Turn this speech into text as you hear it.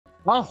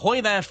Ahoy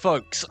there,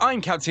 folks!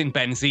 I'm Captain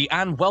Benzie,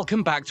 and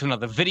welcome back to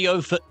another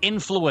video for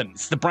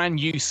Influence, the brand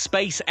new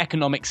space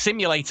economic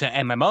simulator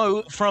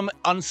MMO from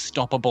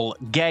Unstoppable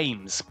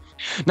Games.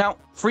 Now,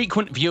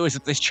 frequent viewers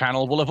of this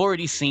channel will have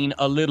already seen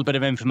a little bit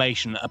of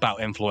information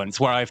about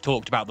Influence, where I've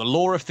talked about the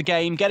lore of the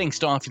game, getting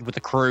started with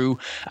the crew,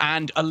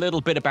 and a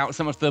little bit about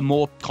some of the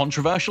more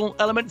controversial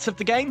elements of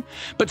the game.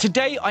 But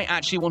today I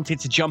actually wanted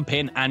to jump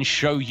in and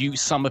show you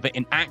some of it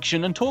in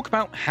action and talk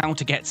about how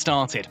to get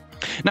started.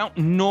 Now,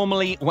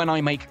 normally when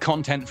I make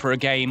content for a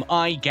game,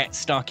 I get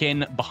stuck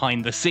in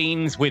behind the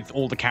scenes with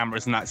all the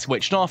cameras and that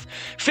switched off,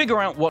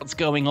 figure out what's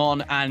going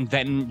on, and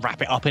then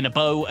wrap it up in a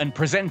bow and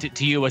present it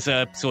to you as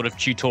a sort of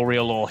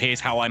tutorial or here's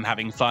how I'm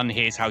having fun,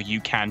 here's how you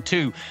can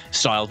too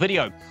style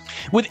video.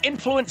 With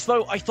Influence,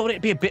 though, I thought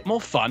it'd be a bit more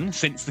fun,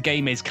 since the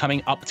game is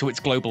coming up to its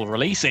global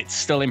release, it's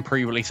still in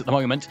pre-release at the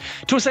moment,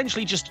 to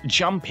essentially just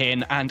jump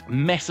in and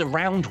mess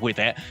around with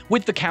it,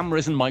 with the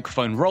cameras and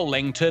microphone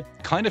rolling to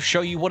kind of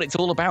show you what it's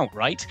all about,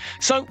 right?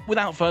 So,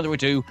 without further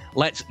ado,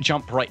 let's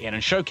jump right in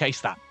and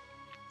showcase that.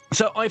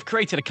 So I've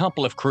created a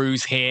couple of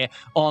crews here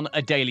on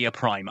Adalia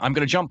Prime. I'm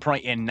going to jump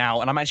right in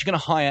now, and I'm actually going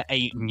to hire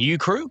a new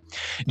crew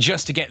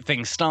just to get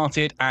things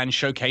started and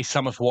showcase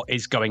some of what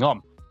is going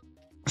on.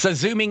 So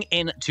zooming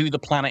in to the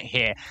planet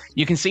here,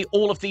 you can see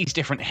all of these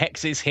different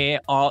hexes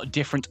here are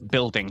different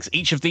buildings.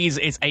 Each of these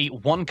is a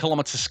 1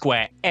 kilometer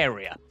square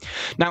area.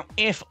 Now,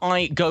 if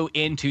I go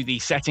into the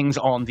settings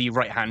on the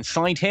right-hand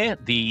side here,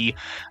 the,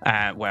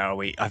 where are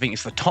we? I think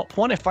it's the top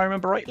one, if I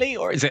remember rightly,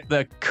 or is it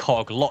the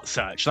cog lot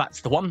search?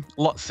 That's the one,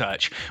 lot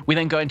search. We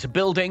then go into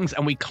buildings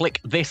and we click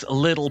this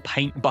little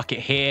paint bucket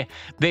here.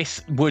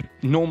 This would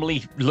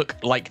normally look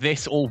like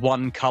this, all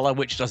one color,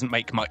 which doesn't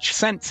make much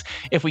sense.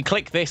 If we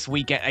click this,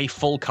 we get a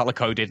full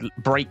color-coded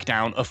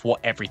breakdown of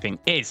what everything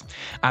is.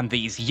 And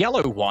these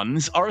yellow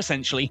ones are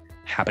essentially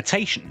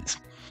habitations.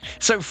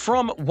 So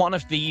from one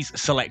of these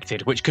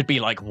selected, which could be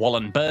like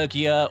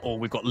Wallenbergia, or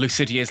we've got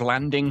Lucinda's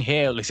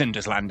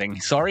Landing,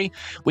 sorry,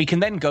 we can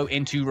then go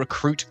into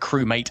recruit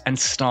crewmate and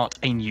start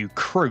a new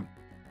crew.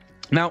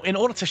 Now, in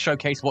order to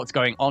showcase what's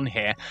going on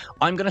here,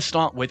 I'm going to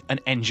start with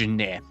an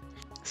engineer.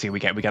 See,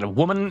 we get a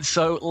woman,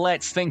 so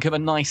let's think of a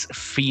nice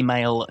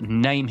female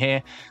name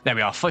here. There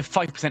we are,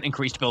 5%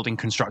 increased building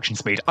construction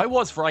speed. I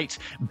was right,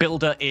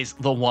 builder is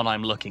the one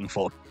I'm looking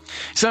for.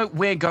 So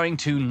we're going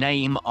to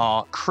name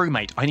our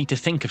crewmate. I need to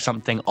think of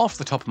something off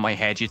the top of my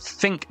head. You'd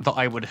think that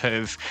I would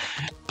have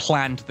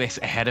planned this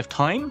ahead of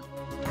time.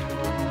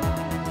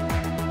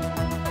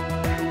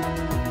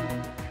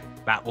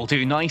 That will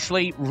do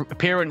nicely.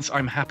 Appearance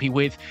I'm happy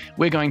with.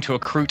 We're going to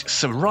recruit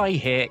Sarai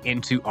here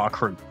into our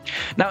crew.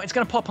 Now, it's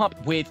going to pop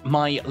up with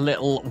my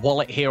little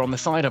wallet here on the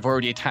side. I've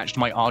already attached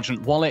my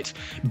Argent wallet.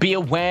 Be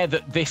aware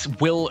that this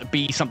will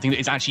be something that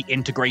is actually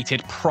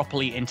integrated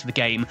properly into the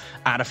game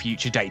at a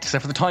future date. So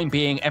for the time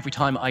being, every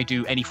time I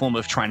do any form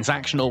of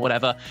transaction or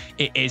whatever,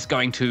 it is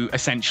going to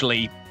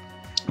essentially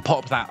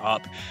pop that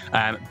up,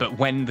 but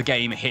when the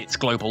game hits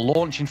global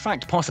launch, in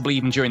fact possibly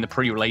even during the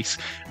pre-release,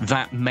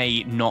 that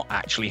may not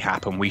actually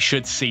happen. We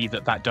should see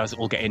that that does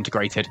all get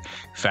integrated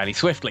fairly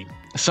swiftly.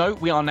 So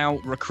we are now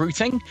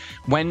recruiting.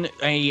 When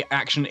a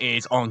action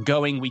is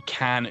ongoing, we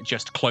can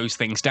just close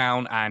things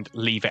down and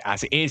leave it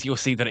as it is. You'll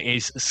see that it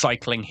is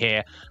cycling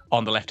here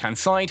on the left hand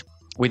side.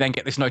 We then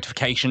get this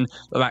notification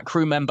that that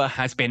crew member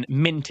has been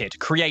minted,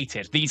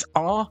 created. These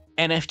are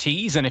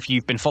NFTs, and if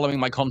you've been following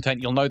my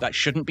content, you'll know that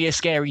shouldn't be a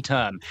scary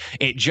term.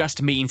 It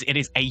just means it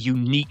is a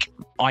unique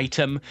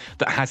item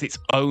that has its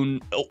own,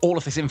 all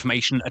of this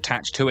information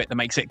attached to it that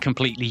makes it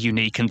completely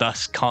unique and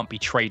thus can't be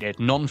traded.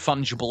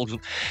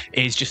 Non-fungible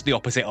is just the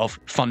opposite of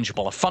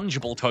fungible. A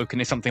fungible token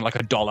is something like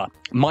 $1.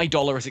 My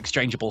dollar is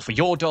exchangeable for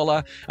your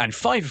dollar, and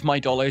 5 of my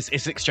dollars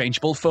is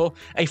exchangeable for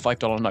a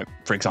 $5 note,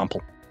 for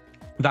example.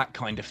 That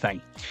kind of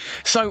thing.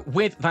 So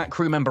with that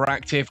crew member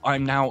active,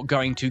 I'm now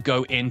going to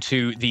go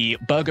into the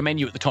burger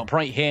menu at the top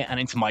right here and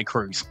into my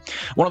crews.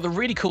 One of the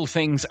really cool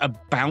things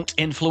about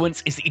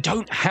Influence is that you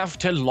don't have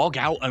to log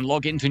out and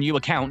log into new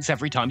accounts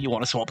every time you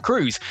want to swap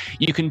crews.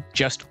 You can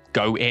just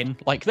go in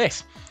like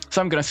this. So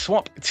I'm going to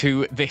swap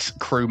to this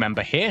crew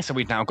member here. So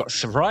we've now got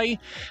Sarai,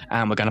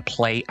 and we're going to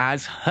play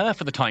as her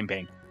for the time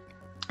being.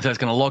 So it's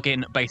going to log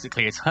in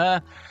basically as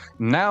her.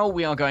 Now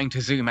we are going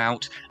to zoom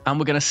out and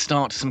we're going to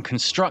start some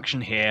construction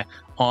here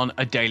on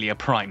Adalia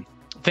Prime.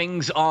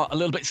 Things are a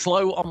little bit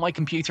slow on my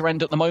computer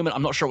end at the moment.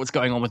 I'm not sure what's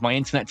going on with my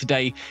internet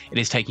today. It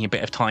is taking a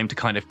bit of time to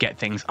kind of get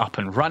things up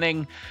and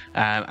running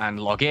and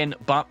log in,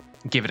 but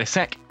give it a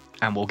sec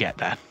and we'll get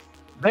there.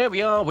 There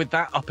we are with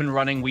that up and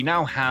running. We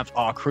now have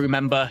our crew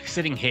member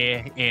sitting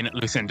here in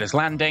Lucinda's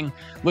Landing.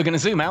 We're going to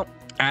zoom out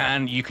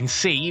and you can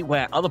see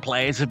where other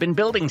players have been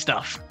building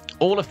stuff.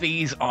 All of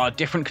these are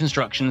different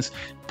constructions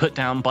put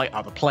down by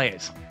other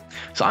players.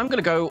 So I'm going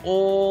to go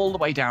all the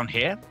way down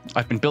here.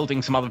 I've been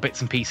building some other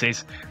bits and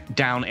pieces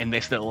down in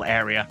this little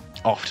area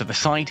off to the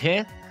side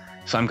here.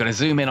 So I'm going to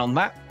zoom in on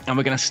that, and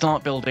we're going to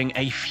start building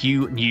a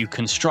few new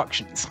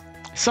constructions.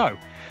 So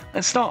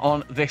let's start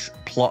on this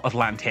plot of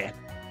land here.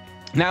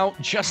 Now,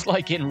 just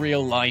like in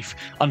real life,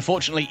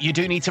 unfortunately, you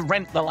do need to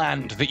rent the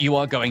land that you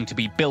are going to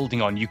be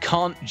building on. You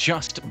can't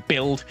just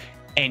build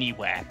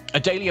anywhere.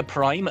 Adalia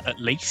Prime, at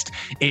least,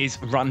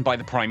 is run by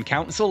the Prime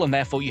Council, and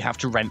therefore you have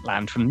to rent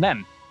land from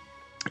them.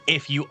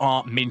 If you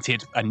are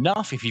minted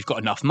enough, if you've got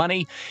enough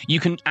money, you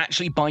can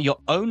actually buy your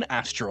own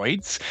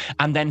asteroids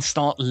and then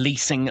start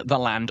leasing the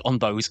land on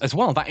those as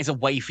well. That is a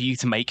way for you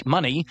to make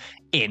money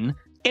in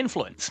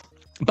Influence.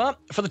 But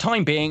for the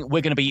time being,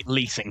 we're going to be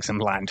leasing some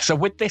land. So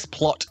with this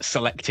plot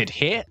selected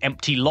here,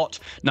 empty lot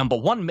number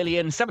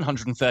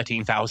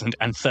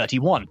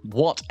 1,713,031.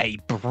 What a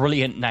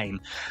brilliant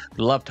name.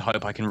 Love to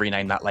hope I can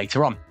rename that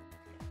later on.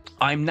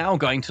 I'm now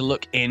going to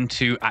look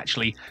into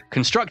actually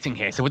constructing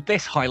here. So with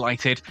this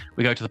highlighted,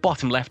 we go to the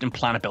bottom left and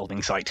plan a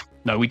building site.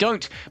 No, we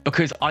don't,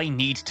 because I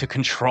need to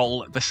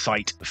control the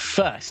site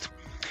first.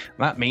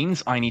 That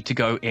means I need to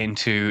go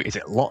into, is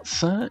it lot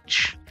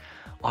search?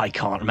 I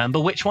can't remember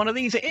which one of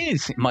these it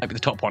is. It might be the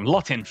top one,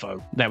 lot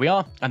info. There we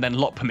are. And then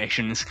lot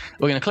permissions.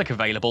 We're going to click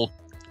available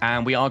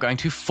and we are going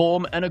to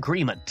form an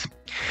agreement.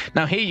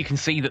 Now here you can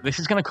see that this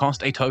is going to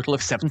cost a total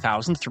of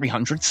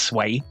 7,300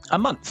 sway a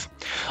month.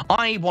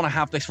 I want to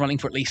have this running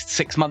for at least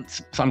 6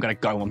 months, so I'm going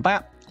to go on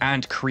that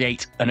and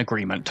create an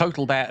agreement.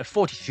 Total there of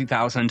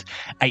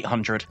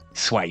 42,800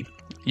 sway.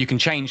 You can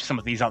change some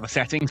of these other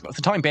settings, but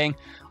for the time being,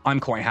 I'm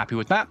quite happy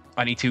with that.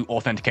 I need to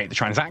authenticate the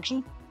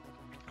transaction.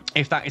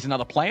 If that is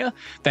another player,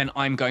 then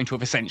I'm going to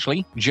have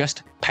essentially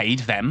just paid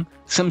them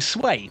some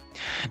sway.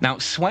 Now,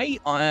 sway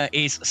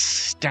is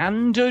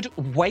standard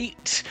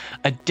weight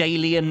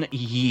Adalian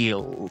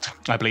yield,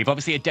 I believe.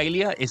 Obviously,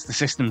 Adalia is the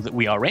system that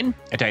we are in,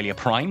 Adalia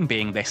Prime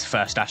being this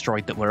first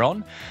asteroid that we're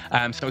on.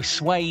 So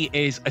sway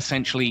is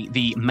essentially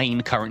the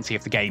main currency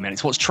of the game, and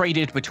it's what's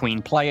traded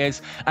between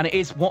players, and it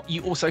is what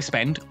you also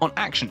spend on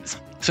actions.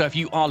 So if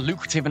you are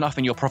lucrative enough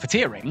and you're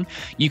profiteering,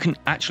 you can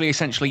actually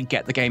essentially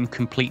get the game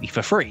completely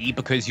for free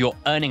because you're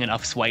earning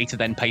enough sway to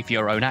then pay for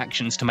your own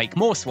actions to make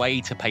more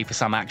sway to pay for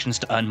some actions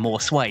to earn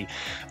more sway.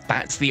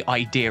 That's the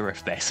idea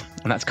of this,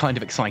 and that's kind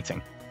of exciting.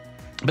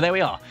 But there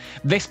we are.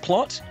 This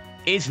plot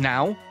is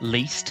now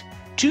leased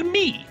to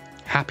me.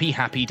 Happy,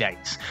 happy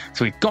days.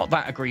 So we've got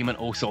that agreement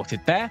all sorted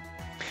there.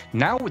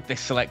 Now with this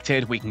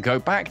selected, we can go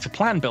back to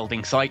plan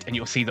building site, and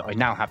you'll see that I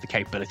now have the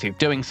capability of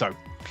doing so.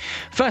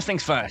 First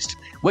things first,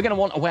 we're going to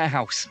want a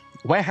warehouse.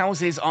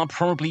 Warehouses are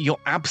probably your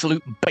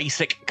absolute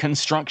basic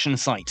construction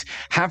site.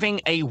 Having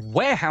a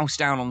warehouse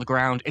down on the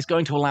ground is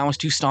going to allow us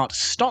to start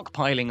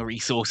stockpiling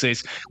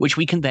resources, which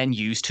we can then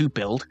use to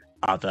build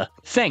other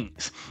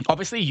things.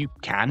 Obviously, you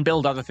can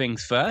build other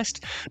things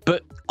first,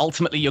 but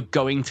ultimately you're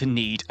going to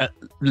need at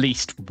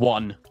least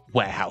one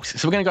warehouse.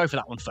 So we're going to go for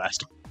that one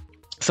first.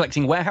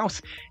 Selecting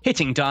warehouse,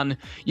 hitting done,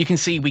 you can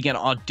see we get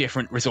our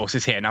different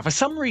resources here. Now, for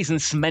some reason,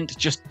 cement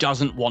just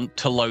doesn't want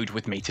to load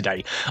with me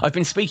today. I've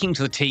been speaking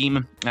to the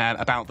team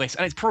about this,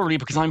 and it's probably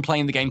because I'm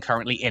playing the game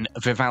currently in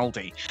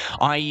Vivaldi.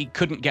 I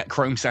couldn't get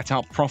Chrome set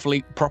up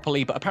properly,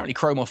 but apparently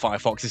Chrome or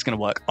Firefox is going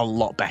to work a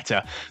lot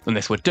better than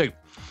this would do.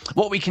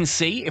 What we can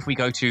see if we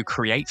go to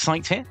create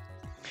site here,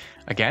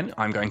 again,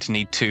 I'm going to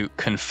need to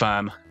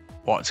confirm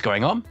what's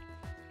going on.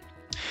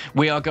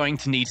 We are going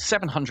to need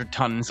 700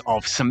 tons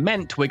of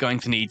cement. We're going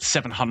to need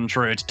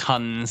 700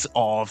 tons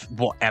of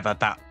whatever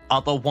that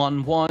other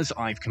one was.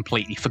 I've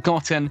completely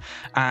forgotten.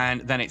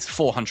 And then it's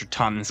 400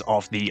 tons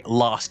of the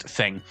last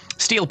thing.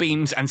 Steel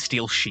beams and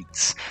steel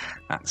sheets.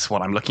 That's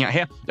what I'm looking at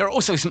here. There are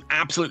also some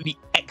absolutely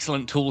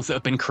excellent tools that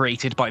have been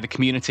created by the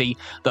community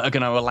that are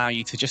going to allow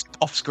you to just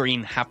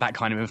off-screen have that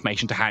kind of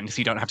information to hand so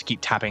you don't have to keep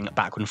tabbing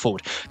backward and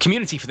forward.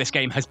 Community for this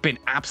game has been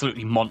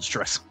absolutely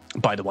monstrous,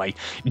 by the way.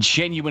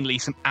 Genuinely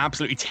some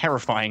absolutely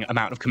terrifying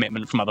amount of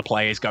commitment from other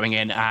players going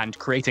in and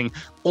creating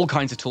all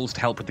kinds of tools to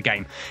help with the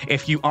game.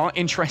 If you are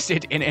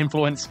interested in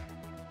Influence,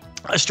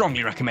 I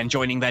strongly recommend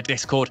joining their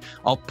Discord.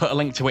 I'll put a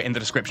link to it in the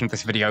description of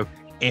this video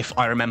if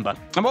I remember.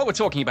 And while we're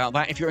talking about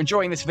that, if you're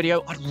enjoying this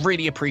video, I'd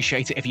really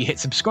appreciate it if you hit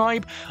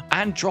subscribe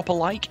and drop a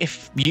like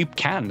if you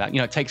can. That,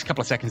 it takes a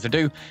couple of seconds to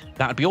do.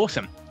 That would be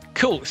awesome.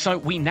 Cool, so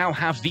we now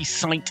have the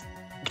site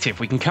active.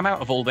 We can come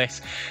out of all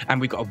this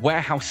and we've got a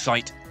warehouse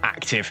site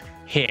active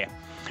here.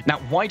 Now,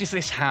 why does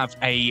this have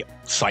a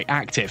site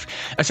active?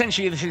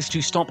 Essentially, this is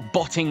to stop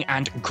botting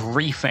and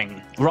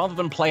griefing. Rather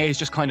than players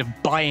just kind of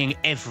buying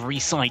every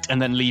site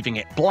and then leaving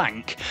it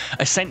blank,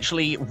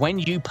 essentially, when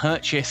you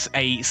purchase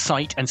a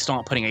site and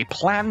start putting a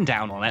plan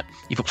down on it,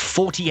 you've got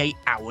 48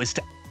 hours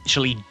to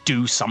actually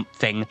do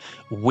something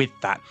with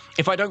that.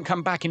 If I don't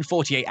come back in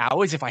 48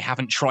 hours, if I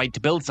haven't tried to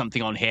build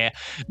something on here,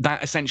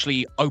 that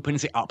essentially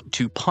opens it up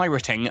to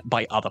pirating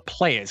by other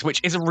players, which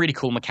is a really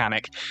cool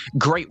mechanic.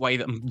 Great way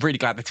that I'm really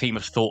glad the team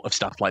have thought of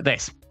stuff like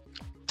this.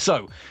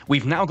 So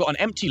we've now got an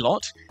empty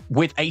lot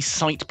with a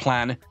site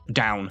plan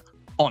down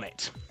on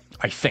it,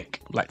 I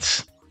think.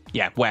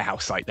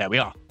 Warehouse site, there we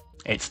are.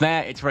 It's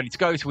there, it's ready to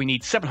go, so we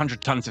need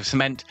 700 tons of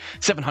cement,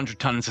 700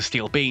 tons of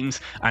steel beams,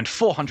 and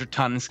 400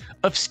 tons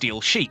of steel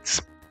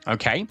sheets.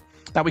 Okay,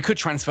 now we could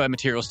transfer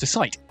materials to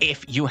site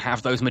if you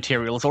have those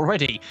materials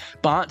already,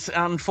 but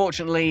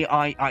unfortunately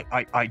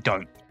I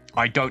don't.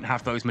 I don't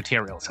have those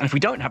materials. And if we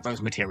don't have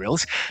those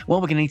materials,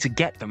 well, we're going to need to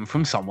get them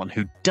from someone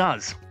who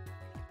does.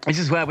 This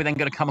is where we're then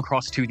going to come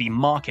across to the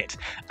market.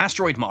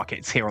 Asteroid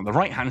markets here on the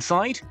right-hand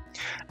side.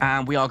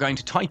 And we are going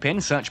to type in,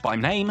 search by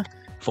name,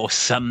 for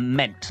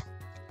cement.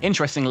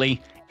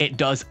 Interestingly, it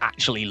does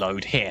actually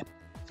load here.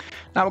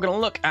 Now we're going to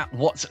look at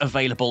what's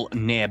available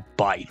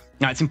nearby.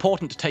 Now it's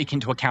important to take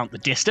into account the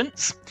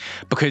distance,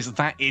 because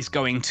that is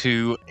going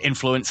to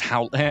influence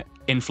how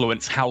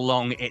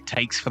long it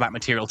takes for that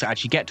material to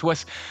actually get to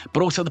us,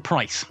 but also the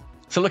price.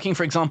 So looking,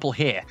 for example,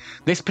 here,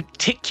 this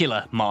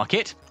particular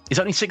market is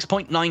only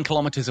 6.9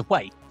 kilometers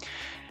away,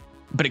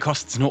 but it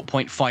costs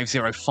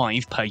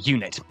 0.505 per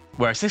unit,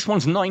 whereas this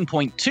one's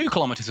 9.2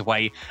 kilometers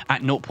away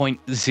at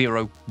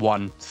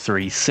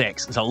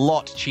 0.0136. It's a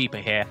lot cheaper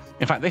here.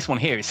 In fact, this one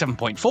here is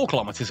 7.4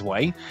 kilometers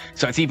away,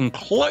 so it's even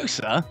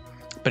closer,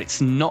 but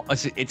it's not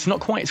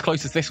quite as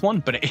close as this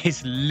one, but it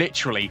is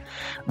literally,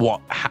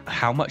 what,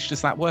 how much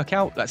does that work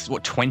out? That's,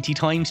 what, 20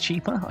 times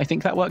cheaper, I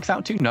think that works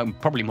out to? No,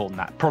 probably more than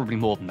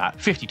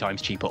that, 50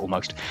 times cheaper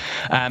almost.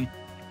 So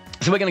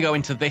we're going to go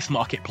into this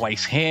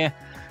marketplace here,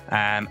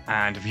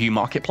 and view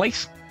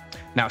marketplace.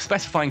 Now,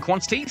 specifying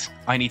quantities,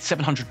 I need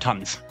 700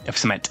 tons of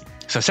cement.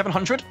 So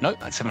 700, no,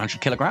 that's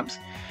 700 kilograms.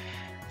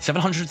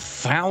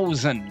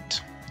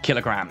 700,000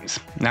 kilograms.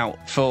 Now,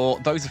 for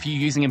those of you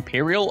using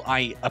Imperial,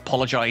 I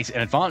apologize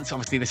in advance.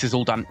 Obviously, this is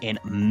all done in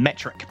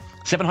metric.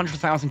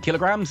 700,000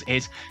 kilograms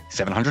is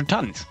 700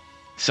 tons.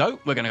 So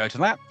we're going to go to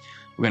that.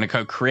 We're going to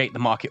go create the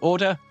market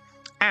order,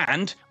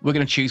 and we're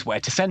going to choose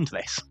where to send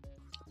this.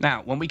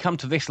 Now, when we come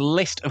to this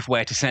list of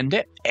where to send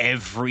it,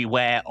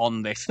 everywhere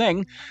on this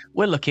thing,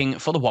 we're looking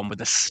for the one with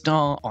the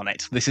star on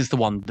it. This is the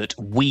one that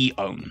we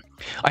own.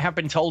 I have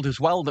been told as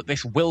well that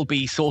this will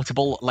be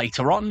sortable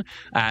later on,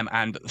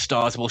 and the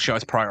stars will show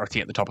us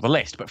priority at the top of the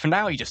list. But for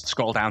now, you just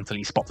scroll down till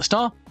you spot the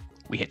star.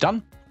 We hit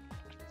done.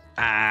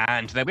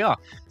 And there we are.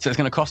 So it's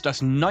going to cost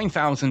us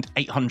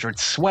 9,800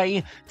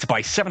 sway to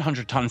buy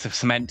 700 tons of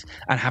cement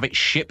and have it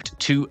shipped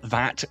to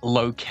that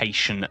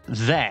location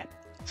there.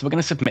 So we're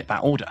going to submit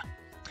that order.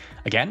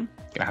 Again,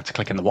 going to have to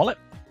click in the wallet.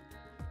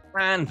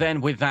 And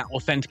then with that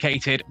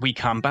authenticated, we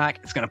come back.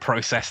 It's going to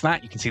process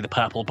that. You can see the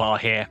purple bar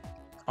here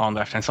on the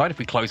left-hand side. If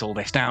we close all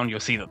this down,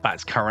 you'll see that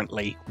that's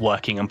currently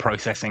working and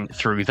processing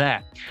through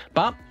there.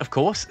 But, of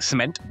course,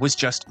 cement was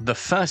just the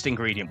first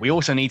ingredient. We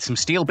also need some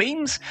steel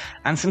beams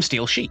and some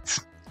steel sheets.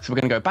 So we're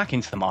going to go back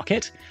into the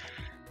market.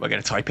 We're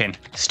going to type in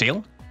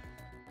steel.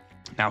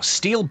 Now,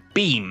 steel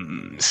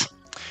beams.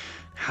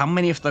 How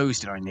many of those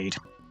did I need?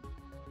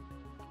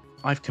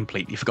 I've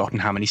completely forgotten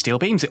how many steel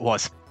beams it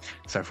was.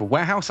 So for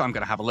warehouse, I'm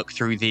going to have a look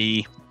through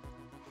the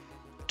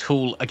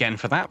tool again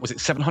for that. Was it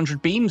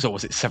 700 beams or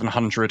was it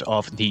 700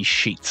 of the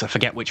sheets? I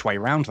forget which way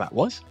around that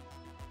was.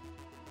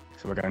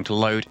 So we're going to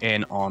load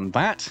in on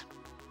that.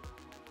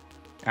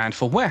 And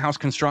for warehouse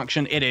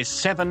construction, it is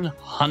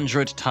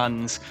 700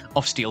 tons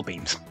of steel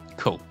beams.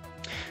 Cool.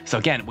 So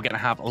again, we're going to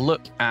have a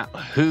look at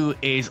who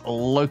is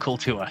local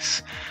to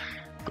us.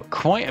 Got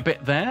quite a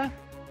bit there.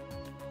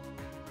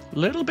 A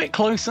little bit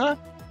closer.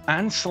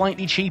 And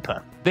slightly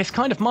cheaper. This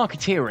kind of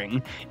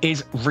marketeering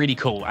is really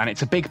cool, and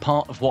it's a big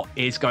part of what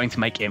is going to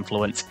make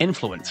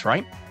influence,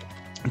 right?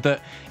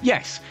 That,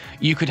 yes,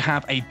 you could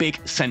have a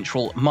big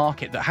central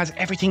market that has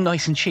everything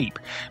nice and cheap,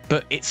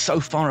 but it's so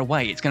far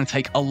away, it's going to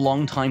take a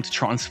long time to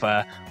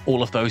transfer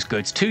all of those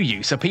goods to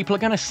you. So people are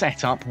going to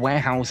set up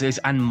warehouses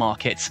and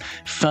markets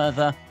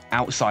further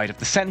outside of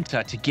the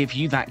center to give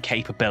you that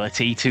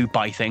capability to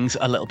buy things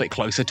a little bit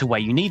closer to where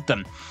you need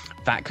them.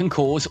 That can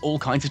cause all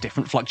kinds of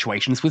different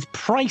fluctuations with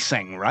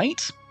pricing,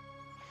 right?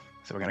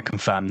 So we're going to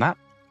confirm that.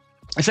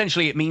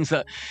 Essentially, it means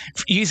that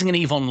using an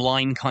EVE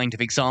Online kind of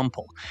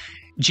example,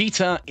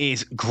 Jita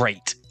is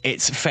great.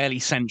 It's fairly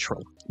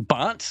central,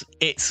 but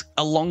it's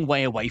a long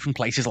way away from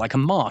places like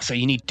Amarr, so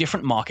you need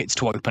different markets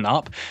to open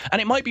up,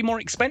 and it might be more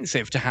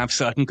expensive to have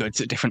certain goods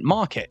at different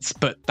markets,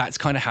 but that's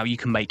kind of how you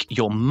can make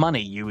your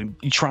money. You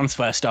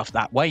transfer stuff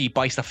that way, you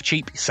buy stuff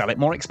cheap, you sell it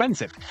more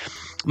expensive.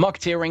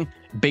 Marketeering,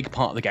 big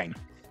part of the game.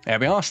 There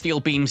we are,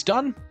 steel beams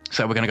done.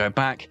 So we're going to go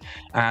back,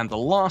 and the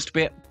last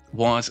bit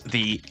was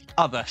the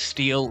other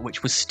steel,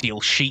 which was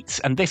steel sheets,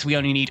 and this we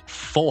only need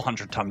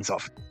 400 tons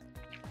of.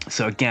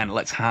 So again,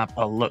 let's have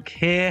a look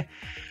here.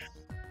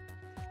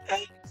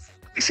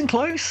 Nice and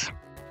close.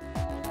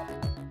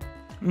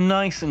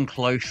 Nice and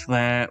close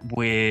there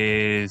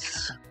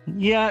with,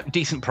 yeah,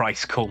 decent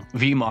price, cool.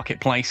 View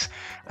marketplace.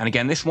 And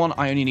again, this one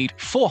I only need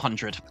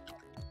 400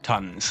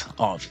 tons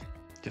of.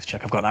 Just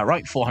check I've got that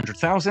right,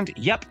 400,000,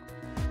 yep.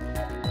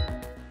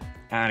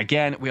 And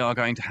again, we are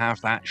going to have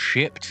that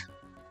shipped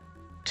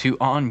to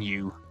our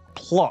new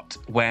plot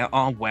where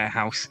our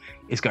warehouse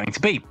is going to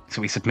be. So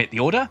we submit the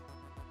order.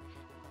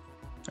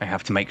 I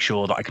have to make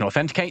sure that I can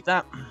authenticate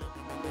that.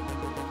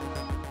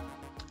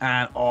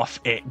 And off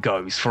it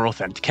goes for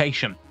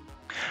authentication.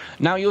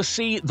 Now you'll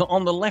see that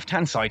on the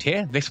left-hand side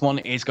here, this one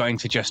is going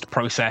to just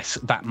process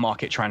that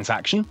market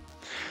transaction.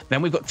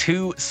 Then we've got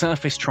two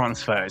surface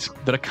transfers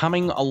that are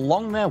coming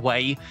along their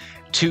way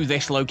to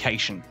this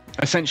location.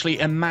 Essentially,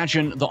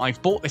 imagine that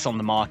I've bought this on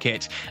the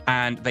market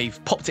and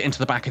they've popped it into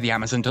the back of the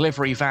Amazon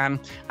delivery van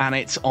and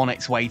it's on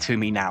its way to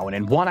me now. And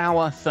in 1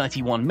 hour,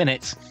 31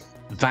 minutes,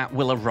 that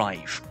will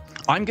arrive.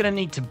 I'm going to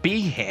need to be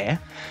here,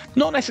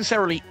 not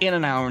necessarily in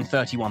 1 hour and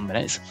 31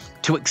 minutes,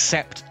 to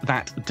accept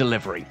that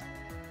delivery.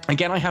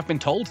 Again, I have been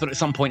told that at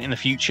some point in the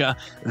future,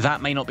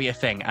 that may not be a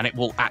thing, and it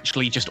will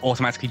actually just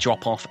automatically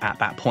drop off at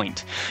that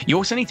point. You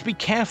also need to be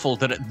careful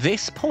that at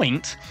this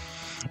point,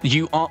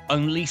 you are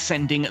only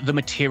sending the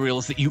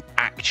materials that you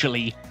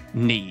actually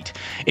need.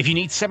 If you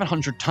need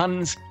 700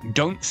 tons,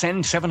 don't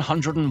send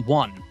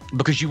 701,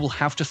 because you will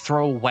have to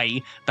throw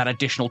away that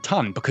additional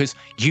ton because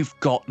you've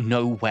got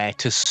nowhere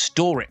to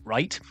store it,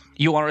 right?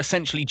 You are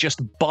essentially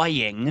just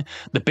buying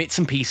the bits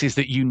and pieces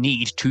that you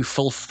need to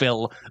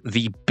fulfill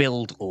the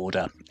build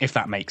order, if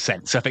that makes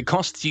sense. So if it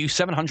costs you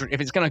 700, if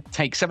it's going to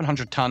take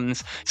 700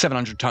 tons,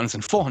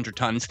 and 400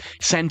 tons,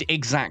 send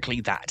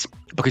exactly that.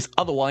 Because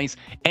otherwise,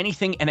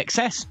 anything in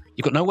excess,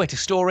 you've got nowhere to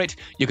store it,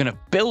 you're going to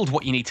build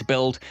what you need to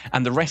build,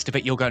 and the rest of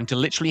it you're going to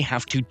literally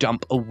have to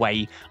dump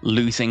away,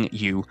 losing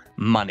you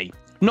money.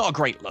 Not a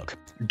great look.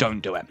 Don't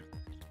do it.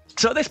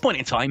 So at this point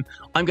in time,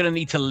 I'm going to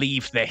need to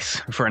leave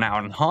this for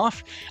 1.5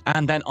 hours,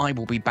 and then I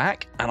will be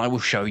back and I will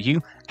show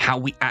you how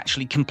we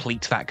actually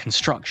complete that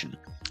construction.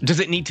 Does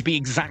it need to be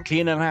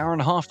exactly in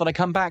 1.5 hours that I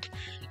come back?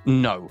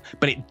 No,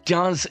 but it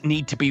does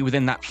need to be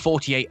within that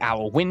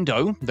 48-hour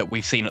window that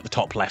we've seen at the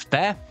top left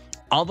there.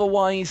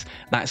 Otherwise,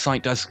 that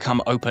site does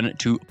come open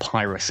to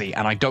piracy,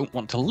 and I don't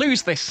want to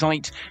lose this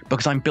site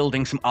because I'm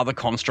building some other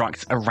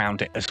constructs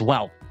around it as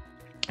well.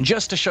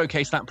 Just to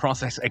showcase that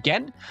process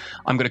again,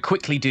 I'm going to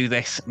quickly do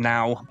this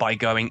now by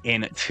going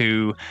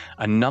into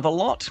another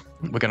lot.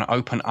 We're going to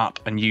open up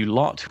a new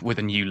lot with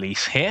a new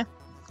lease here.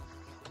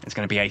 It's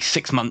going to be a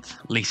 6-month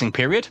leasing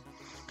period.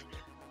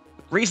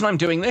 Reason I'm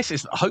doing this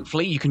is that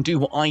hopefully you can do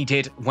what I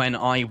did when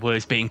I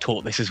was being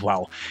taught this as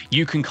well.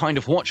 You can kind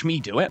of watch me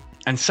do it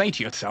and say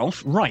to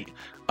yourself, right,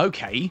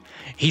 okay,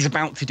 he's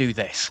about to do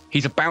this.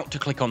 He's about to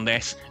click on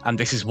this, and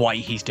this is why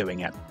he's doing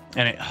it.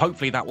 And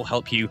hopefully that will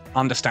help you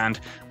understand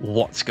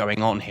what's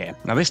going on here.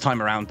 Now this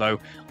time around though,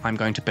 I'm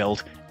going to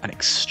build an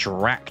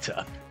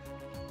extractor.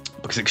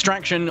 Because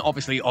extraction,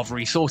 obviously, of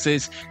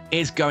resources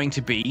is going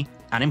to be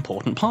an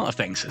important part of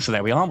things. So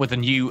there we are with a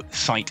new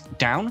site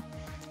down.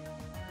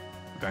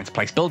 We're going to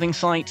place building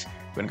site.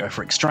 We're going to go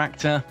for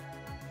extractor.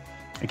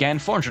 Again,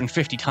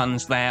 450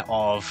 tons there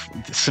of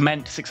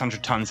cement,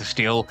 600 tons of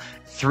steel,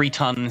 3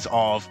 tons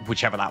of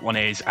whichever that one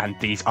is, and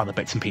these other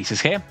bits and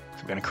pieces here.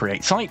 So we're going to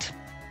create site,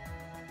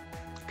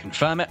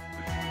 confirm it,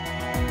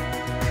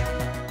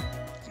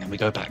 and then we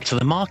go back to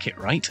the market,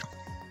 right?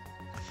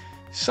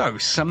 So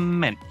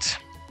cement,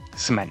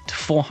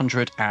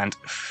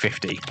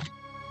 450.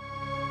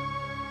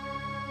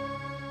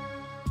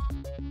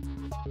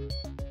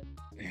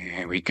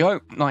 Here we go.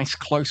 Nice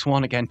close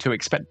one. Again, too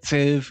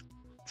expensive.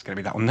 It's going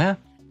to be that one there.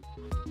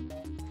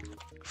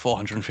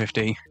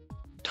 450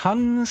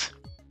 tons.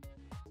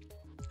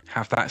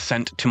 Have that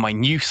sent to my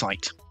new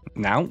site.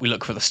 Now we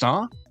look for the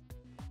star.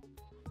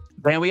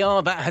 There we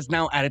are. That has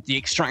now added the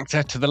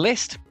extractor to the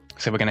list.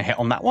 So we're going to hit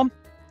on that one.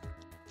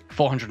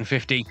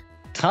 450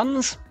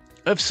 tons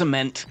of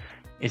cement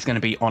is going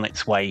to be on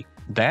its way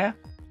there.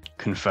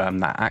 Confirm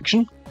that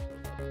action.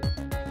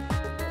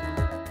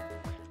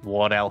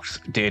 What else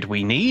did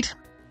we need?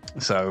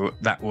 So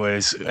that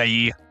was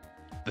the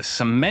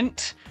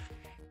cement.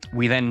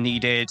 We then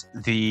needed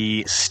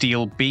the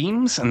steel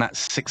beams, and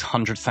that's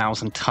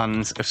 600,000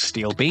 tons of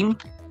steel beam.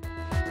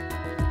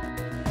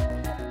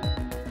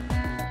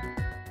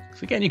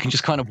 So again, you can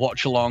just kind of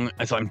watch along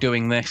as I'm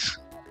doing this.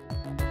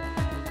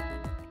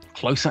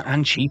 Closer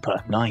and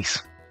cheaper.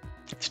 Nice.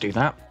 Let's do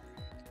that.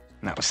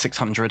 And that was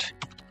 600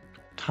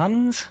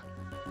 tons.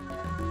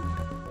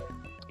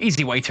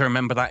 Easy way to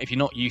remember that if you're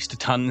not used to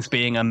tons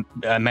being a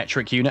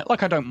metric unit.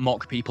 Like, I don't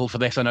mock people for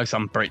this. I know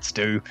some Brits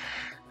do.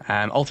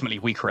 Ultimately,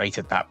 we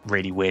created that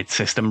really weird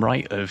system,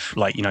 right? Of,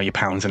 like, you know, your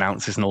pounds and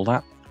ounces and all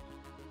that.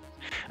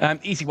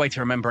 Easy way to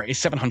remember it is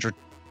 700.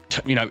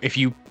 You know, if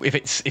you're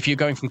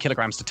going from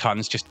kilograms to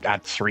tons, just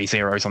add 3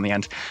 zeros on the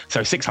end.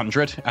 So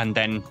 600, and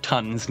then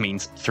tons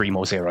means 3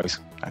 more zeros.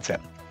 That's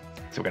it.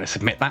 So we're going to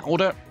submit that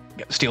order.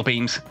 Get the steel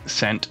beams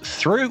sent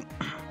through.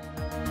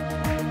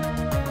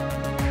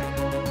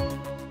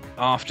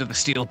 After the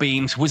steel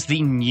beams was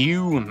the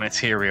new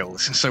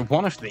materials. So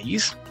one of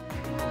these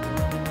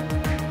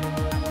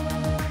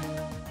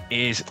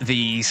is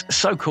these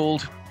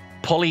so-called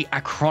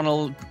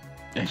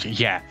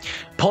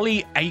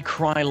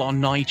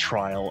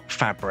polyacrylonitrile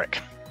fabric.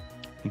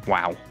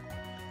 Wow.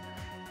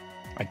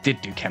 I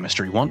did do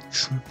chemistry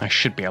once. I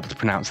should be able to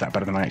pronounce that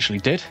better than I actually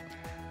did.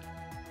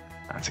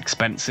 That's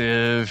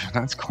expensive.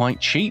 That's quite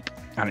cheap.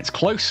 And it's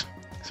close.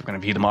 So we're going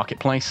to view the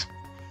marketplace.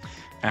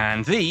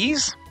 And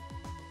these,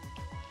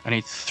 I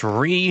need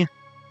 3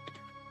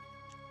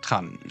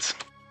 tons.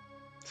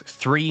 So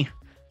 3,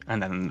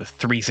 and then the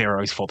 3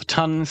 zeros for the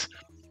tons.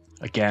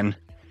 Again,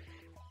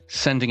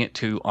 sending it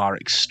to our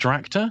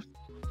extractor.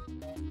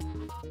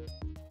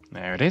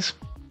 There it is.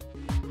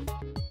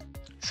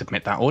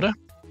 Submit that order.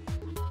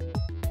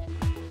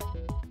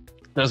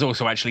 Does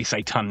also actually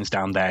say tons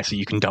down there, so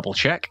you can double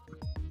check.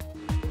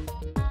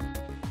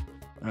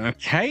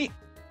 Okay.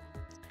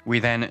 We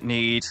then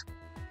need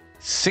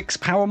 6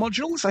 power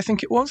modules, I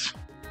think it was.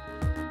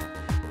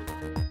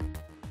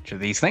 Which are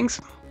these things.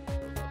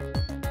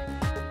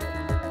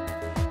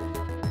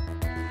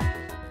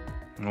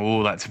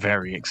 Oh, that's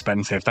very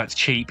expensive. That's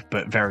cheap,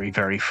 but very,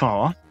 very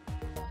far.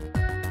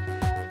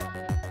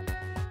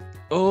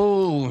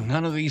 Oh,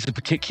 none of these are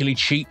particularly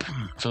cheap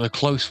for the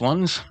close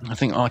ones. I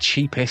think our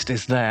cheapest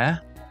is there.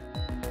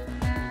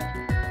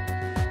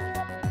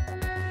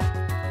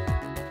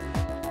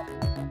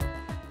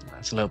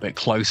 That's a little bit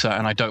closer,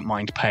 and I don't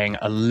mind paying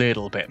a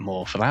little bit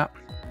more for that.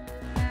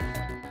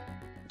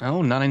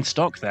 Oh, none in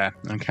stock there.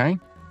 Okay.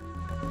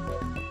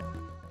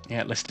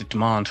 Yeah, listed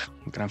demand.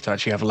 We're going to have to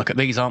actually have a look at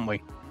these, aren't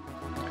we?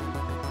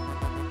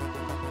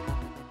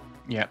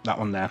 Yep, that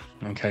one there.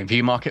 Okay,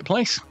 view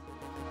marketplace.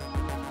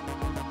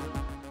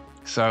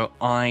 So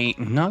I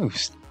know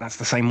that's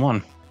the same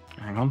one.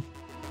 Hang on.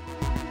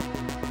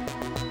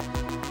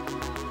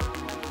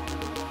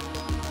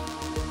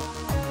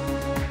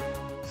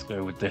 Let's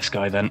go with this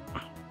guy then.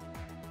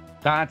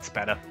 That's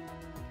better.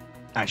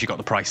 Actually got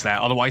the price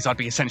there. Otherwise, I'd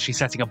be essentially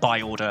setting a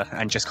buy order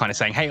and just kind of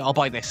saying, hey, I'll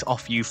buy this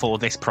off you for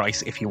this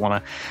price if you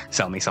want to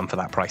sell me some for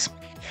that price.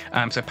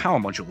 So power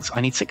modules. I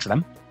need 6 of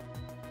them.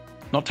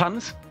 Not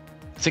tons.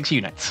 6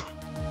 units.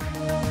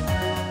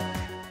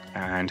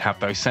 And have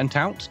those sent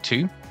out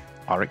to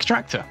our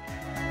extractor.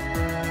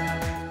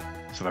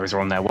 So those are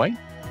on their way.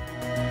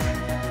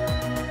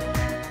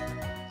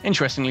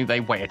 Interestingly, they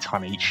weigh a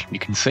ton each, you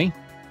can see.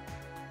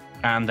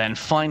 And then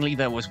finally,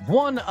 there was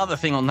one other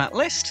thing on that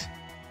list,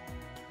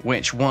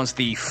 which was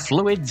the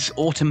fluids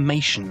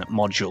automation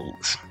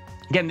modules.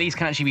 Again, these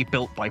can actually be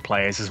built by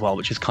players as well,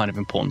 which is kind of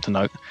important to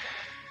note.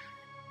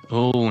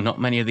 Oh,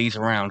 not many of these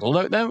around.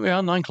 Although, there we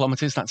are, 9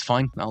 kilometers, that's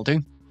fine, that'll do.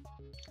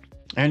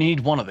 I only need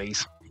 1 of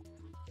these,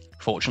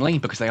 fortunately,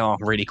 because they are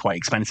really quite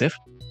expensive.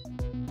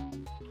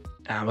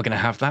 And we're going to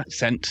have that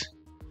sent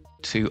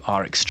to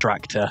our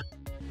extractor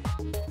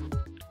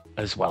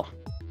as well.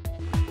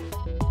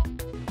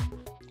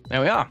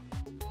 There we are.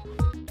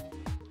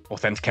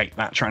 Authenticate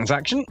that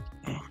transaction.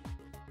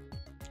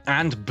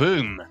 And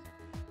boom.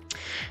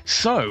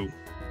 So,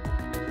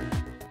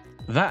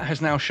 that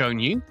has now shown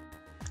you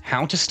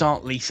how to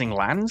start leasing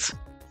lands,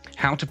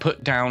 how to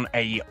put down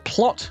a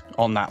plot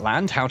on that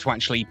land, how to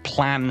actually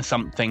plan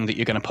something that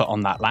you're going to put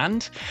on that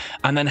land,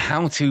 and then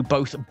how to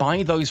both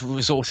buy those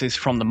resources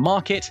from the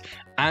market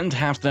and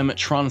have them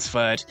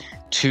transferred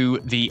to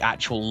the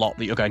actual lot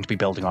that you're going to be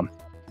building on.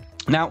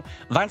 Now,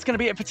 that's going to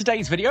be it for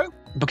today's video,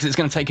 because it's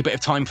going to take a bit of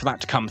time for that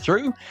to come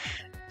through.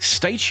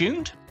 Stay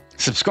tuned,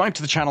 subscribe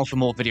to the channel for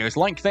more videos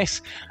like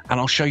this, and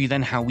I'll show you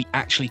then how we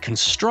actually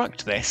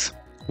construct this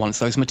once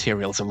those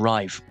materials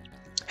arrive.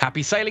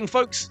 Happy sailing,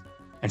 folks,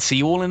 and see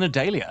you all in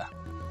Adalia.